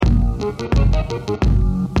If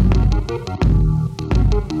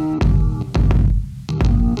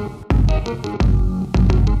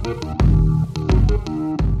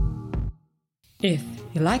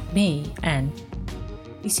you're like me and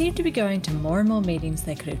you seem to be going to more and more meetings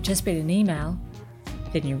that could have just been an email,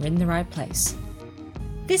 then you're in the right place.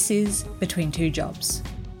 This is Between Two Jobs.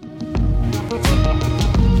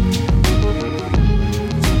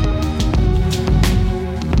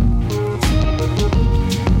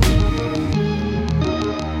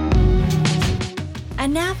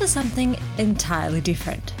 And now for something entirely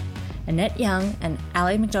different. Annette Young and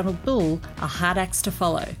Ali McDonald-Bull are hard acts to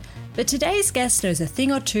follow, but today's guest knows a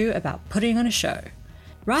thing or two about putting on a show.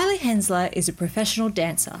 Riley Hensler is a professional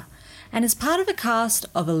dancer and is part of a cast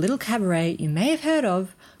of a little cabaret you may have heard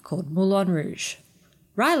of called Moulin Rouge.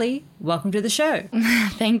 Riley, welcome to the show.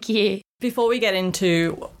 Thank you. Before we get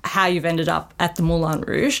into how you've ended up at the Moulin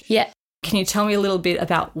Rouge, can you tell me a little bit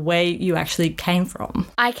about where you actually came from?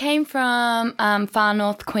 I came from far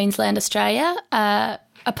north Queensland, Australia,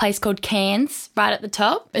 a place called Cairns, right at the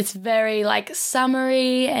top. It's very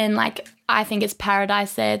summery and I think it's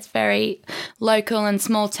paradise there. It's very local and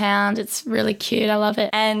small town. It's really cute. I love it.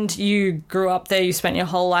 And you grew up there. You spent your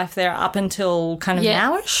whole life there up until kind of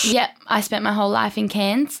nowish? Yeah, I spent my whole life in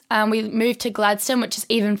Cairns. We moved to Gladstone, which is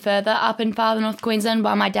even further up in far north Queensland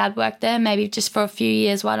while my dad worked there, maybe just for a few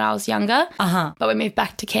years when I was younger. But we moved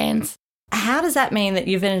back to Cairns. How does that mean that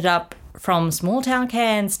you've ended up from small town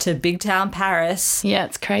Cairns to big town Paris? Yeah,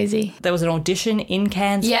 it's crazy. There was an audition in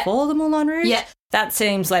Cairns for the Moulin Rouge? Yeah. That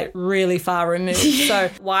seems really far removed. So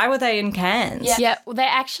why were they in Cairns? Yeah, well,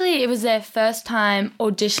 it was their first time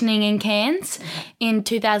auditioning in Cairns in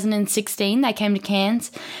 2016. They came to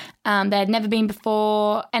Cairns. They had never been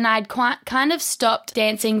before, and I'd kind of stopped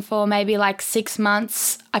dancing for maybe 6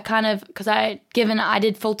 months. Because I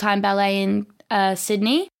did full-time ballet in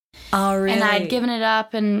Sydney. Oh, really? And I'd given it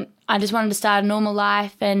up, and I just wanted to start a normal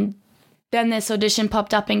life. And then this audition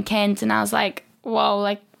popped up in Cairns, and I was like,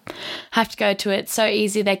 whoa, have to go to it. So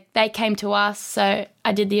easy. They came to us, so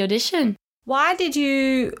I did the audition. Why did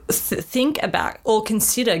you think about or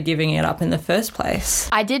consider giving it up in the first place?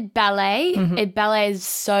 I did ballet. Ballet is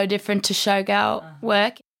so different to showgirl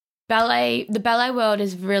work. The ballet world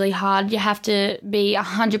is really hard. You have to be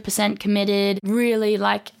 100% committed, really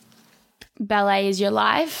ballet is your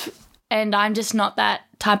life. And I'm just not that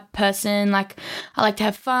type of person. I like to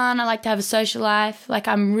have fun. I like to have a social life.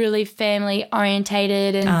 I'm really family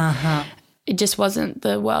orientated, and it just wasn't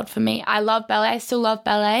the world for me. I love ballet. I still love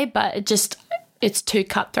ballet, but it's too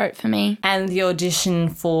cutthroat for me. And the audition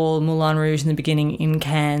for Moulin Rouge in the beginning in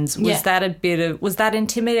Cairns, was that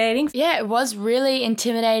intimidating? Yeah, it was really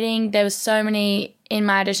intimidating. There was so many in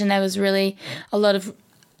my audition. There was really a lot of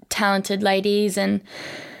talented ladies, and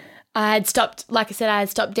I had stopped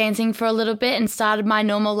dancing for a little bit and started my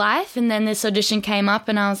normal life, and then this audition came up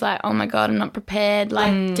and I was like, oh my God, I'm not prepared. I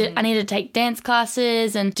need to take dance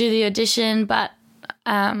classes and do the audition, but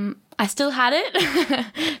I still had it,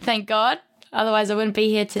 thank God. Otherwise I wouldn't be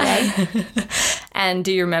here today. And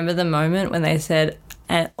do you remember the moment when they said,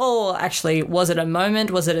 actually, was it a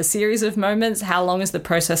moment? Was it a series of moments? How long is the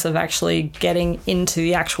process of actually getting into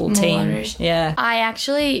the actual team? Yeah. I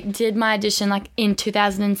actually did my audition in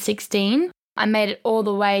 2016. I made it all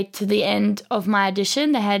the way to the end of my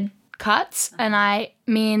audition. They had cuts, and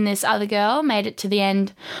me and this other girl made it to the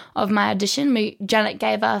end of my audition. Janet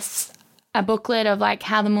gave us a booklet of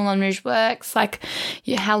how the Moulin Rouge works,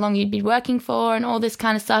 how long you'd be working for and all this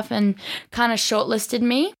kind of stuff, and kind of shortlisted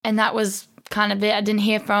me. And that was kind of it. I didn't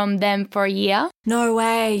hear from them for a year. No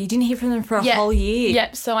way. You didn't hear from them for a whole year?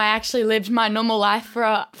 Yep. So I actually lived my normal life for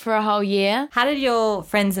a whole year. How did your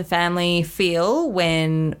friends and family feel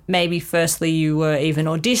when maybe firstly you were even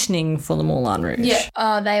auditioning for the Moulin Rouge? Yeah.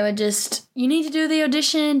 Oh, they were just, you need to do the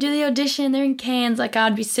audition. They're in Cairns.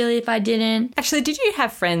 I'd be silly if I didn't. Actually, did you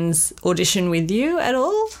have friends audition with you at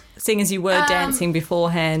all? Seeing as you were dancing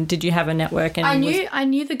beforehand, did you have a network? And I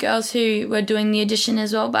knew the girls who were doing the audition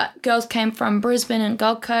as well, but girls came from Brisbane and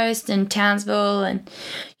Gold Coast and Townsville and,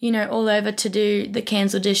 all over to do the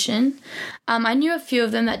Cairns audition. I knew a few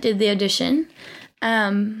of them that did the audition,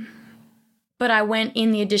 but I went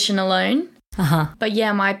in the audition alone. But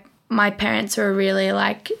yeah, my parents were really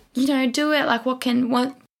do it. I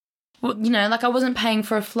wasn't paying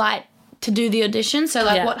for a flight to do the audition, so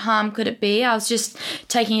what harm could it be? I was just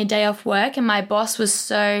taking a day off work, and my boss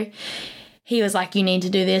was he was like, you need to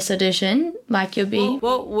do this audition, you'll be...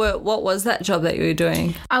 What was that job that you were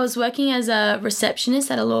doing? I was working as a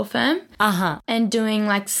receptionist at a law firm and doing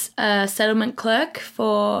a settlement clerk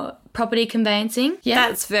for property conveyancing. Yeah.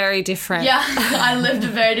 That's very different. Yeah, I lived a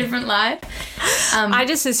very different life. I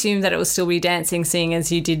just assumed that it would still be dancing, seeing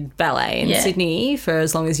as you did ballet in Sydney for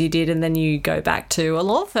as long as you did, and then you go back to a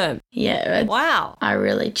law firm. Yeah. Wow. I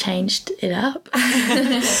really changed it up.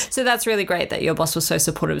 So that's really great that your boss was so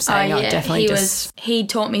supportive, saying, definitely he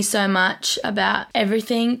taught me so much about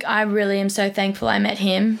everything. I really am so thankful I met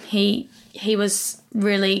him. He was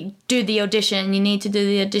really, do the audition. You need to do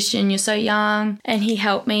the audition. You're so young. And he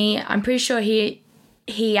helped me. I'm pretty sure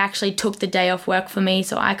he actually took the day off work for me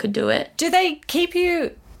so I could do it. Do they keep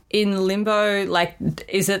you in limbo? Like,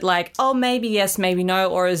 is it like, oh, maybe yes, maybe no?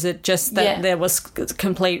 Or is it just that there was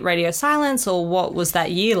complete radio silence? Or what was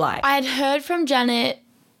that year like? I had heard from Janet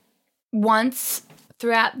once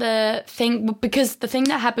throughout the thing, because the thing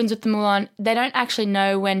that happens with the Moulin, they don't actually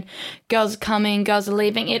know when girls are coming, girls are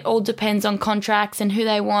leaving. It all depends on contracts and who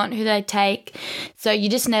they want, who they take. So you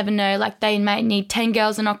just never know. Like, they may need 10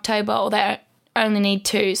 girls in October, or they only need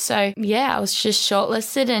 2. So yeah, I was just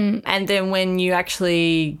shortlisted. And then when you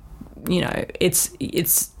actually, you know,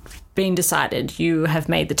 it's been decided, you have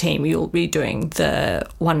made the team, you'll be doing the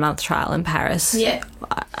 1-month trial in Paris. Yeah.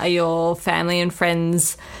 Are your family and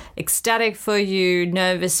friends ecstatic for you,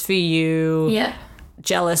 nervous for you? Yeah.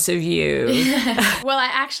 Jealous of you? Well, I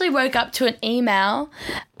actually woke up to an email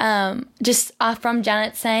just from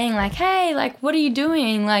Janet saying, like, hey, like, what are you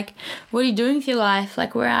doing? Like, what are you doing with your life?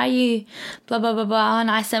 Like, where are you? Blah, blah, blah, blah. And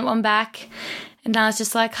I sent one back, and I was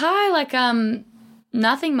just like, hi, like,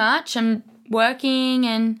 nothing much. I'm working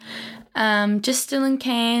and just still in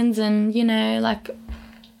Cairns, and, you know, like,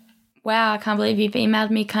 wow, I can't believe you've emailed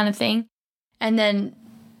me, kind of thing. And then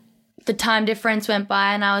the time difference went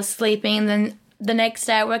by and I was sleeping, and then the next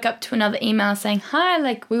day I woke up to another email saying, hi,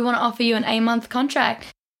 like, we want to offer you an 8-month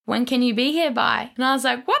contract. When can you be here by? And I was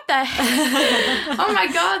like, what the heck? Oh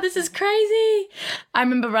my God, this is crazy. I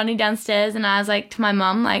remember running downstairs and I was like to my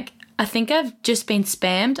mum, like, I think I've just been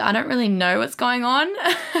spammed. I don't really know what's going on.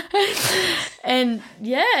 And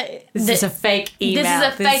yeah. This is a fake email. This is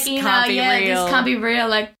a fake email. Can't be real. This can't be real.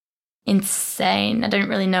 Like, insane. I didn't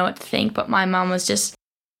really know what to think, but my mum was just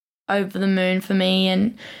over the moon for me.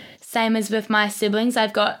 And same as with my siblings.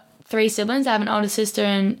 I've got 3 siblings. I have an older sister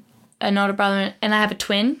and an older brother, and I have a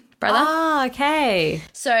twin brother. Oh, okay.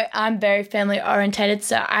 So I'm very family orientated.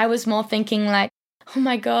 So I was more thinking like, oh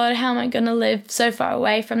my God, how am I going to live so far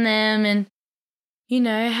away from them? And, you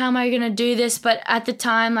know, how am I going to do this? But at the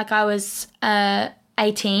time, like, I was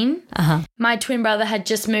 18. My twin brother had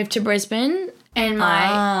just moved to Brisbane, and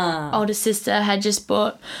my older sister had just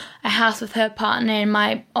bought a house with her partner, and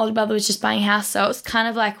my older brother was just buying a house. So it was kind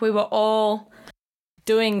of like we were all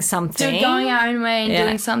doing something. Going our own way and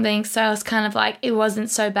doing something. So I was kind of like, it wasn't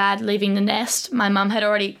so bad leaving the nest. My mum had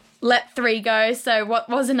already let 3 go. So what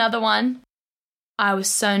was another one? I was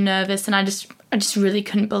so nervous, and I just really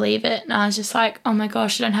couldn't believe it. And I was just like, oh my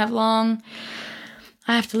gosh, I don't have long.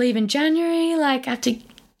 I have to leave in January. Like, I have to,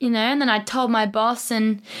 you know. And then I told my boss,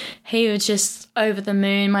 and he was just over the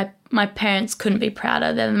moon. My parents couldn't be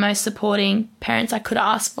prouder. They're the most supporting parents I could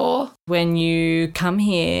ask for. When you come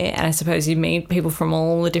here, and I suppose you meet people from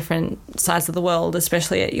all the different sides of the world,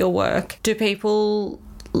 especially at your work, do people,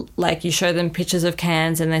 like, you show them pictures of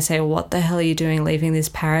Cairns and they say, what the hell are you doing leaving this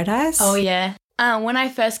paradise? Oh, yeah. When I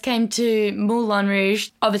first came to Moulin Rouge,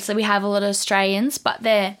 obviously we have a lot of Australians, but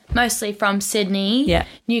they're mostly from Sydney,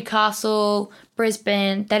 Newcastle,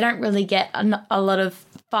 Brisbane. They don't really get a lot of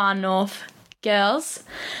far north girls.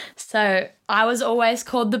 So I was always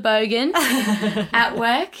called the bogan at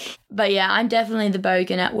work. But yeah, I'm definitely the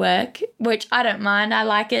bogan at work, which I don't mind. I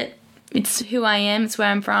like it. It's who I am. It's where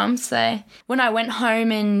I'm from. So when I went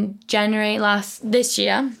home in January this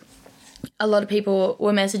year, a lot of people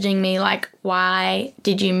were messaging me like, why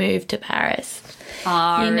did you move to Paris?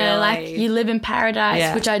 Oh, you know, really? like, you live in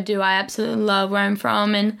paradise, which I do. I absolutely love where I'm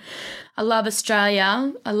from, and I love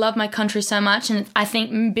Australia. I love my country so much, and I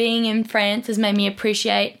think being in France has made me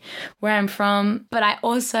appreciate where I'm from. But I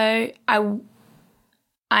also,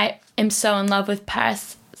 I am so in love with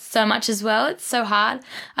Paris so much as well. It's so hard.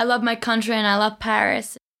 I love my country and I love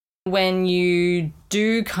Paris. When you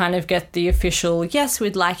do kind of get the official, yes,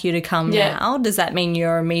 we'd like you to come now, does that mean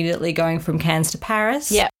you're immediately going from Cairns to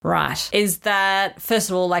Paris? Yeah. Right. Is that,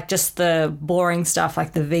 first of all, like, just the boring stuff,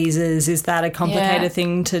 like the visas, is that a complicated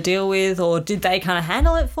thing to deal with, or did they kind of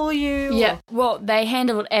handle it for you? Yeah. Well, they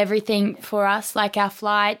handled everything for us, like our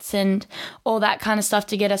flights and all that kind of stuff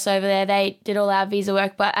to get us over there. They did all our visa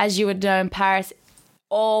work, but as you would know, in Paris,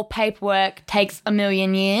 all paperwork takes a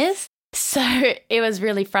million years. So it was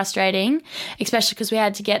really frustrating, especially because we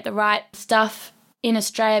had to get the right stuff in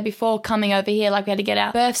Australia before coming over here. Like we had to get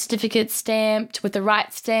our birth certificate stamped with the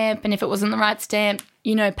right stamp, and if it wasn't the right stamp,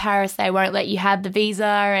 Paris, they won't let you have the visa,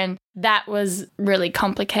 and that was really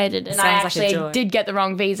complicated. And I actually did get the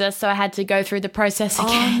wrong visa, so I had to go through the process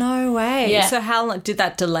again. Oh, no way. Yeah. So how long did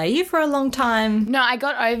that delay you for a long time? No, I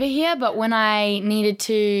got over here, but when I needed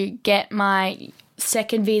to get my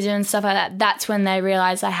second visa and stuff like that, that's when they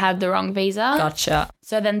realised I had the wrong visa. Gotcha.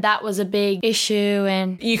 So then that was a big issue.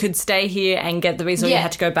 And you could stay here and get the visa, or you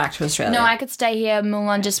had to go back to Australia? No, I could stay here.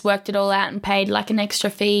 Mulan just worked it all out and paid like an extra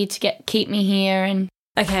fee to keep me here. And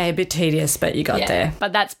okay, a bit tedious, but you got there.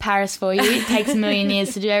 But that's Paris for you. It takes a million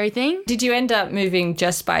years to do everything. Did you end up moving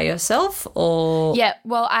just by yourself, or? Yeah,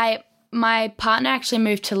 well, my partner actually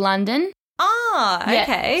moved to London. Ah,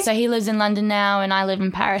 okay. Yeah, so he lives in London now and I live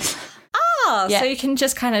in Paris. Oh, so you can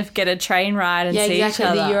just kind of get a train ride and see each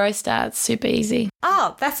other. The Eurostar. It's super easy.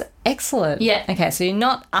 Oh, that's excellent. Yeah. Okay, so you're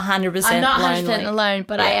not 100% I'm not 100% lonely. alone,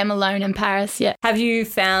 but I am alone in Paris, yeah. Have you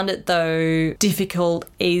found it, though, difficult,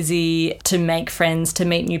 easy to make friends, to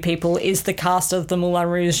meet new people? Is the cast of the Moulin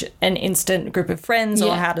Rouge an instant group of friends,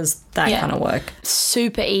 or how does that kind of work?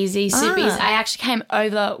 Super easy, super easy. I actually came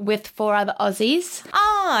over with 4 other Aussies.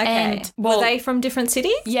 Oh, okay. And, were they from different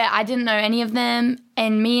cities? Yeah, I didn't know any of them.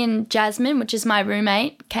 And me and Jasmine, which is my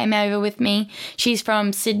roommate, came over with me. She's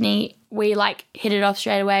from Sydney. We, hit it off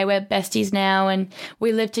straight away. We're besties now, and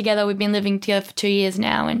we live together. We've been living together for 2 years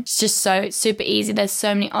now, and it's just so super easy. There's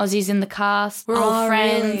so many Aussies in the cast. We're all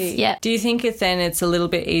friends. Really? Yeah. Do you think it's a little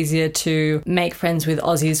bit easier to make friends with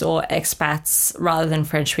Aussies or expats rather than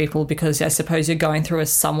French people, because I suppose you're going through a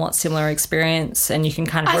somewhat similar experience and you can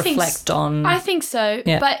kind of reflect on... I think so.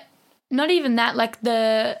 Yeah. But not even that.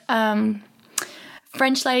 The...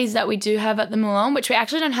 French ladies that we do have at the Moulin, which we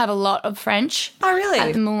actually don't have a lot of French. Oh, really?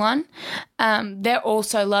 At the Moulin. They're all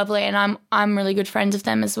so lovely, and I'm really good friends with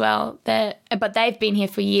them as well. But they've been here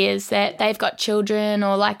for years. They've got children,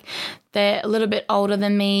 or they're a little bit older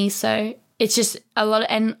than me. So it's just a lot of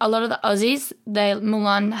the Aussies,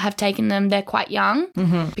 Moulin have taken them. They're quite young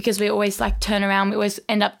because we always turn around. We always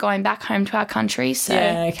end up going back home to our country. So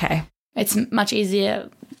okay, it's much easier.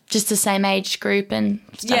 Just the same age group and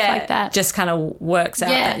stuff like that. Just kind of works out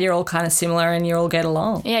that you're all kind of similar and you all get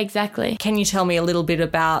along. Yeah, exactly. Can you tell me a little bit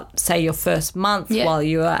about, say, your first month while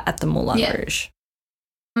you were at the Moulin Rouge?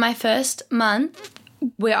 My first month,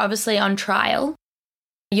 we're obviously on trial.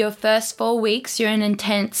 Your first 4 weeks, you're in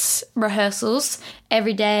intense rehearsals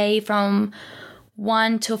every day from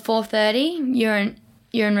 1 till 4:30.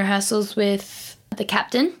 You're in rehearsals with the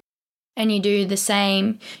captain. And you do the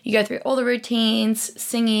same. You go through all the routines,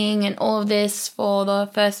 singing and all of this for the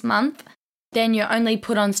first month. Then you're only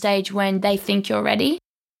put on stage when they think you're ready.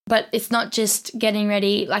 But it's not just getting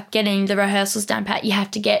ready, getting the rehearsals down pat. You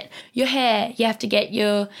have to get your hair. You have to get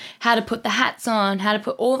how to put the hats on, how to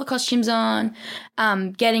put all the costumes on,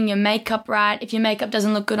 getting your makeup right. If your makeup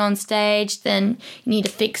doesn't look good on stage, then you need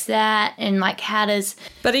to fix that. And how does...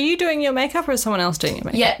 But are you doing your makeup or is someone else doing your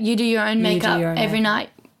makeup? Yeah, you do your own makeup every night.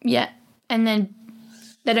 Yeah. And then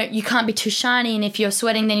you can't be too shiny, and if you're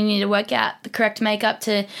sweating, then you need to work out the correct makeup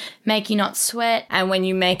to make you not sweat. And when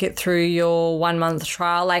you make it through your 1 month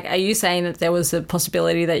trial, are you saying that there was a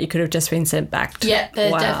possibility that you could have just been sent back to... Yeah,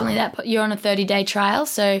 there's definitely that. You're on a 30-day trial,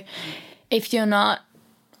 so if you're not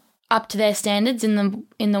up to their standards in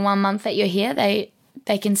the 1 month that you're here, they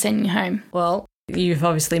can send you home. Well, you've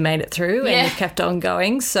obviously made it through and you've kept on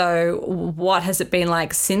going. So what has it been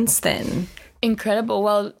like since then? Incredible.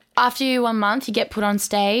 Well, after 1 month, you get put on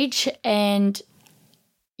stage, and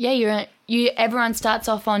everyone starts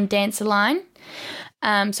off on Dancer Line.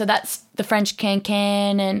 So that's the French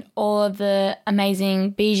can-can and all of the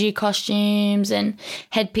amazing bijou costumes and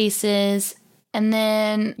headpieces. And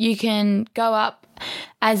then you can go up,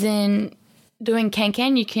 as in doing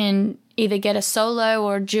can-can, you can either get a solo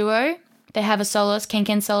or a duo. They have a soloist,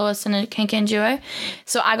 can-can soloist, and a can-can duo.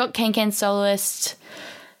 So I got can-can soloist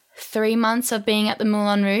 3 months of being at the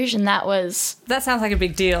Moulin Rouge, and that sounds like a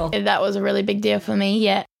big deal. That was a really big deal for me,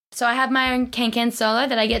 yeah. So I have my own can-can solo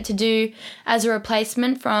that I get to do as a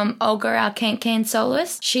replacement from Olga, our can-can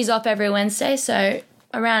soloist. She's off every Wednesday, so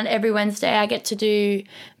around every Wednesday I get to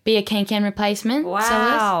be a can-can replacement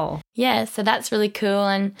soloist. Yeah, so that's really cool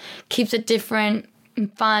and keeps it different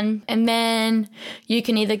and fun. And then you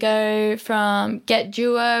can either go from get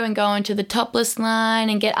duo and go into the topless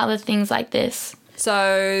line and get other things like this.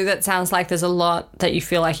 So that sounds like there's a lot that you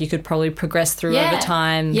feel like you could probably progress through over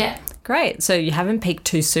time. Yeah. Great. So you haven't peaked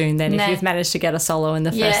too soon then if you've managed to get a solo in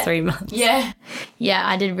the first 3 months. Yeah. Yeah,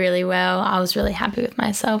 I did really well. I was really happy with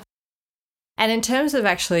myself. And in terms of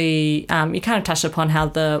actually, you kind of touched upon how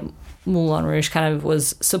the Moulin Rouge kind of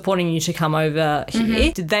was supporting you to come over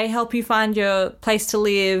here. Did they help you find your place to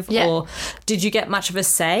live? Yeah. Or did you get much of a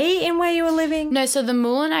say in where you were living? No, so the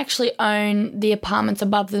Moulin actually own the apartments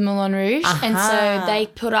above the Moulin Rouge. And so they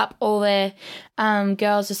put up all their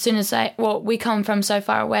girls as soon as we come from so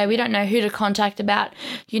far away. We don't know who to contact about,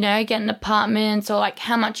 getting apartments or like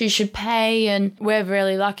how much you should pay. And we're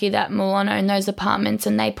really lucky that Moulin own those apartments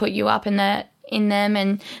and they put you up in them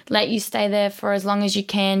and let you stay there for as long as you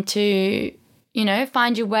can to,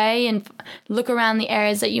 find your way and look around the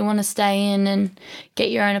areas that you want to stay in and get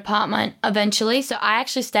your own apartment eventually. So I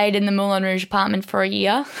actually stayed in the Moulin Rouge apartment for a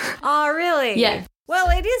year. Oh, really? Yeah. Well,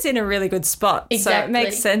 it is in a really good spot. Exactly. So it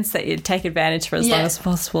makes sense that you'd take advantage for as long as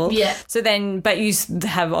possible. Yeah. So then, but you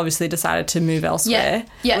have obviously decided to move elsewhere.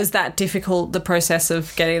 Yeah. Was that difficult, the process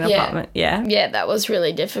of getting an apartment? Yeah. Yeah, that was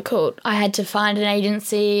really difficult. I had to find an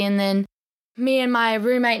agency, and then me and my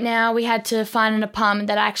roommate now, we had to find an apartment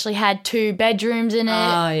that actually had 2 bedrooms in it.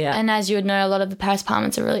 Oh, yeah. And as you would know, a lot of the Paris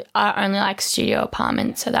apartments are only like studio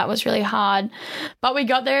apartments, so that was really hard. But we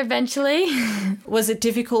got there eventually. Was it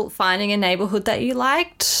difficult finding a neighbourhood that you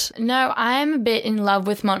liked? No, I'm a bit in love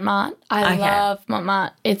with Montmartre. I love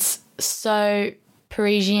Montmartre. It's so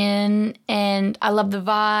Parisian, and I love the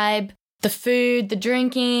vibe, the food, the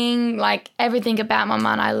drinking, like everything about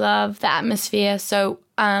Montmartre. I love the atmosphere. So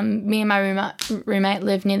me and my roommate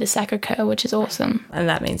live near the Sacré-Cœur, which is awesome. And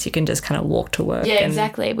that means you can just kind of walk to work. Yeah,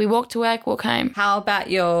 exactly. We walk to work, walk home. How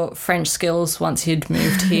about your French skills once you'd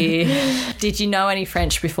moved here? Did you know any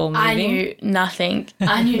French before moving? I knew nothing.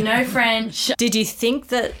 I knew no French. Did you think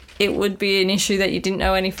that it would be an issue that you didn't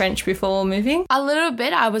know any French before moving? A little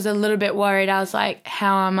bit. I was a little bit worried. I was like,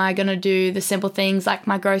 how am I going to do the simple things like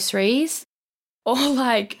my groceries? Or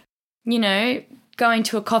like, going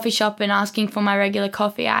to a coffee shop and asking for my regular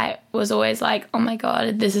coffee. I was always like, oh my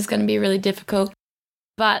God, this is going to be really difficult.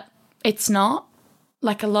 But it's not.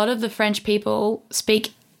 Like, a lot of the French people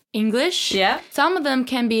speak English. Yeah. Some of them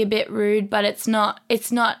can be a bit rude, but it's not,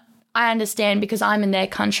 I understand because I'm in their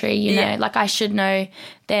country, like I should know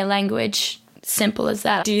their language. Simple as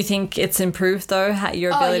that. Do you think it's improved though,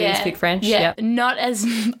 your ability to speak French? Yeah. Not as,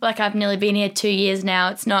 like I've nearly been here 2 years now.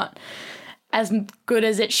 It's not as good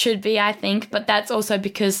as it should be, I think, but that's also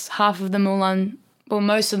because most of the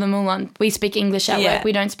Moulin, we speak English at work.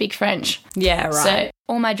 We don't speak French. Yeah, right. So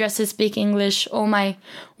all my dressers speak English. All my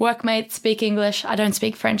workmates speak English. I don't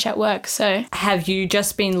speak French at work, so. Have you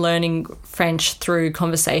just been learning French through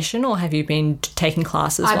conversation, or have you been taking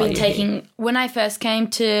classes? When I first came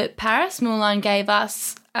to Paris, Moulin gave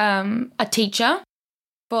us a teacher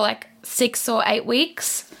for like 6 or 8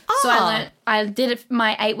 weeks. So I did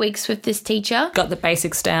my 8 weeks with this teacher. Got the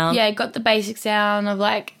basics down. Yeah, got the basics down of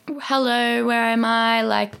like, hello, where am I?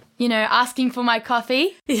 Like, asking for my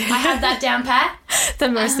coffee. Yeah. I have that down pat. The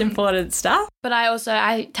most important stuff. But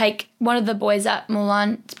I take one of the boys at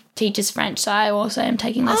Moulin teaches French, so I also am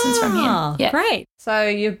taking lessons from him. Yeah. Great. So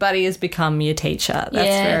your buddy has become your teacher.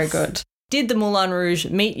 That's very good. Did the Moulin Rouge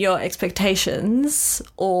meet your expectations,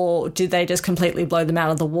 or did they just completely blow them out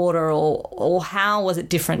of the water, or how was it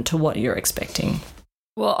different to what you're expecting?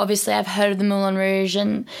 Well, obviously I've heard of the Moulin Rouge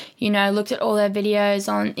and, looked at all their videos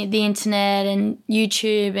on the internet and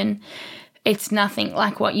YouTube, and it's nothing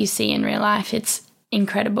like what you see in real life. It's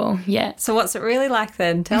incredible, yeah. So what's it really like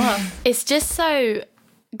then? Tell us. It's just so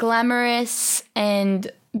glamorous and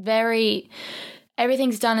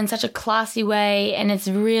everything's done in such a classy way, and it's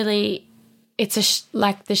really...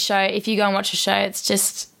 like the show, if you go and watch a show, it's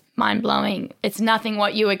just mind-blowing. It's nothing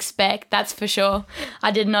what you expect, that's for sure.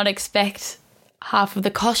 I did not expect half of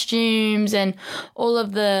the costumes and all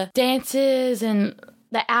of the dances, and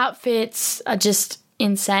the outfits are just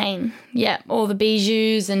insane. Yeah, all the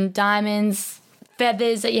bijoux and diamonds,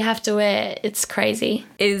 feathers that you have to wear. It's crazy.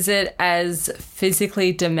 Is it as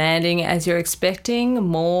physically demanding as you're expecting?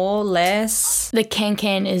 More, less? The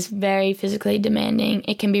can is very physically demanding.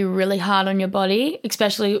 It can be really hard on your body,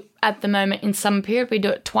 especially at the moment in summer period. We do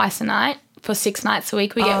it twice a night for 6 nights a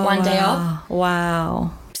week. We get 1 day off.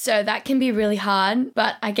 Wow. So that can be really hard,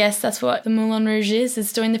 but I guess that's what the Moulin Rouge is.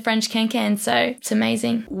 It's doing the French can, so it's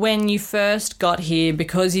amazing. When you first got here,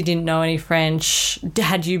 because you didn't know any French,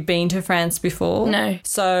 had you been to France before? No.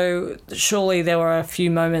 So surely there were a few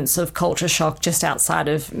moments of culture shock just outside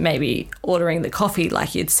of maybe ordering the coffee,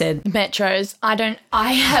 like you'd said. Metros.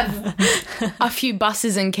 I have a few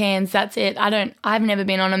buses and cans, that's it. I've never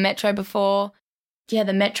been on a metro before. Yeah,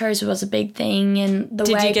 the metros was a big thing, and the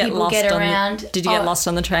way people get around. Did you get lost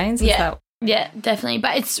on the trains? Yeah, definitely.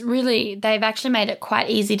 But it's really, they've actually made it quite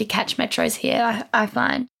easy to catch metros here, I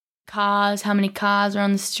find. cars, how many cars are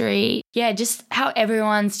on the street. Yeah, just how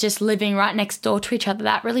everyone's just living right next door to each other.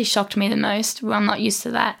 That really shocked me the most. Well, I'm not used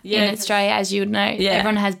to that in Australia, as you would know. Yeah.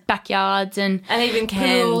 Everyone has backyards and even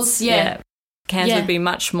Cairns. Yeah. Cairns would be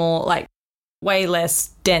much more, like, way less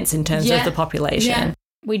dense in terms of the population. Yeah.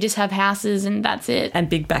 We just have houses and that's it. And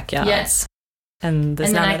big backyards. Yes. And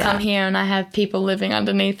there's none of that. And then I come here and I have people living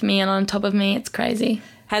underneath me and on top of me. It's crazy.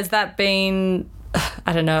 Has that been,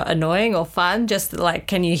 I don't know, annoying or fun? Just like,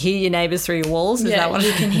 can you hear your neighbours through your walls? Is that what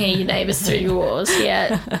you can hear your neighbours through your walls,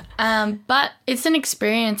 yeah. But it's an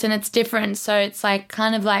experience and it's different. So it's like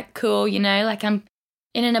kind of like cool, you know, like I'm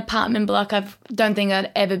in an apartment block. I don't think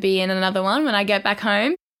I'd ever be in another one when I get back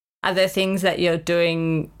home. Are there things that you're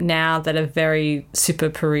doing now that are very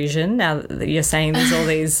super Parisian, now that you're saying there's all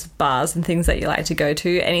these bars and things that you like to go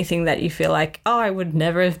to? Anything that you feel like, oh, I would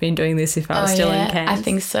never have been doing this if I was still in Cairns? I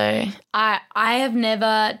think so. I have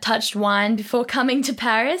never touched wine before coming to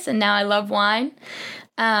Paris and now I love wine.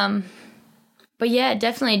 But yeah,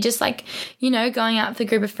 definitely just like, you know, going out with a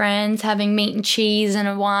group of friends, having meat and cheese and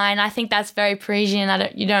a wine. I think that's very Parisian.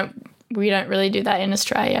 We don't really do that in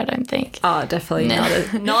Australia, I don't think. Oh, definitely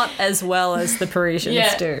not as well as the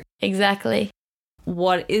Parisians do. Exactly.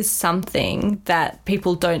 What is something that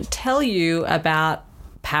people don't tell you about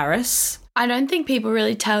Paris? I don't think people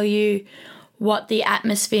really tell you what the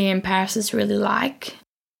atmosphere in Paris is really like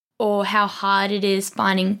or how hard it is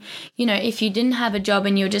finding, you know, if you didn't have a job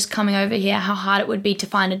and you're just coming over here, how hard it would be to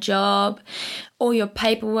find a job, all your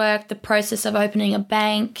paperwork, the process of opening a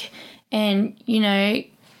bank and, you know,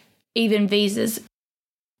 even visas.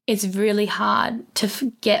 It's really hard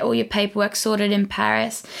to get all your paperwork sorted in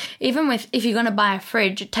Paris. Even if you're going to buy a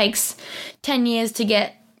fridge, it takes 10 years to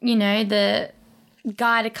get, you know, the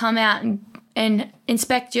guy to come out and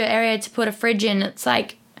inspect your area to put a fridge in. It's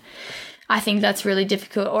like, I think that's really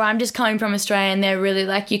difficult. Or I'm just coming from Australia and they're really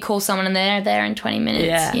like, you call someone and they're there in 20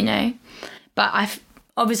 minutes, you know. But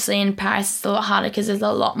obviously in Paris it's a lot harder because there's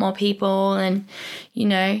a lot more people and, you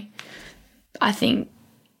know, I think,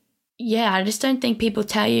 I just don't think people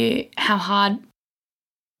tell you how hard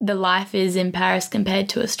the life is in Paris compared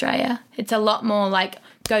to Australia. It's a lot more like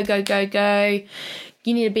go, go, go, go.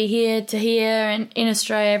 You need to be here to here. And in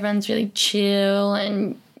Australia, everyone's really chill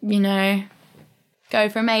and, you know, go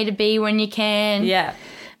from A to B when you can. Yeah.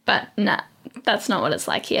 But nah, that's not what it's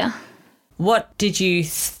like here. What did you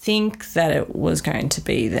think that it was going to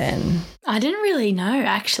be then? I didn't really know,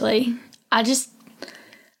 actually. I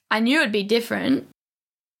knew it'd be different.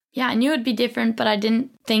 Yeah, I knew it'd be different, but I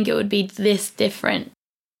didn't think it would be this different.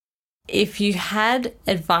 If you had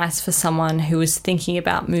advice for someone who was thinking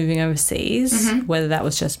about moving overseas, whether that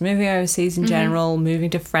was just moving overseas in general, moving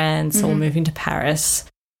to France or moving to Paris,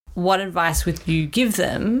 what advice would you give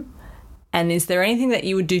them? And is there anything that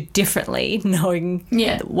you would do differently knowing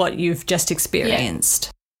what you've just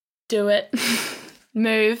experienced? Do it.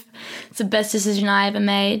 Move. It's the best decision I ever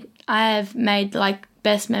made. I have made, like,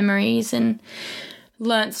 best memories and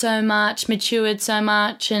learnt so much, matured so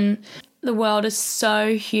much, and the world is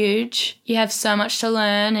so huge. You have so much to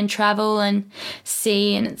learn and travel and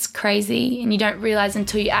see, and it's crazy, and you don't realise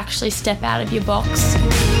until you actually step out of your box.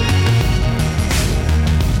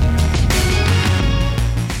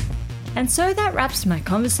 And so that wraps my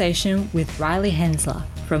conversation with Riley Hensler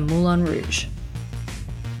from Moulin Rouge.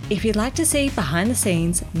 If you'd like to see behind the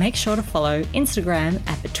scenes, make sure to follow Instagram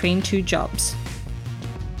at Between Two Jobs.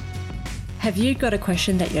 Have you got a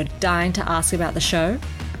question that you're dying to ask about the show?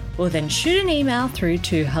 Well, then shoot an email through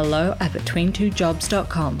to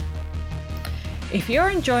hello@betweentwojobs.com. If you're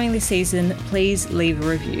enjoying this season, please leave a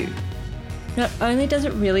review. Not only does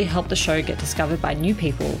it really help the show get discovered by new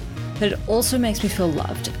people, but it also makes me feel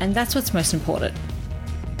loved, and that's what's most important.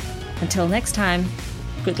 Until next time,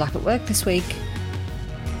 good luck at work this week.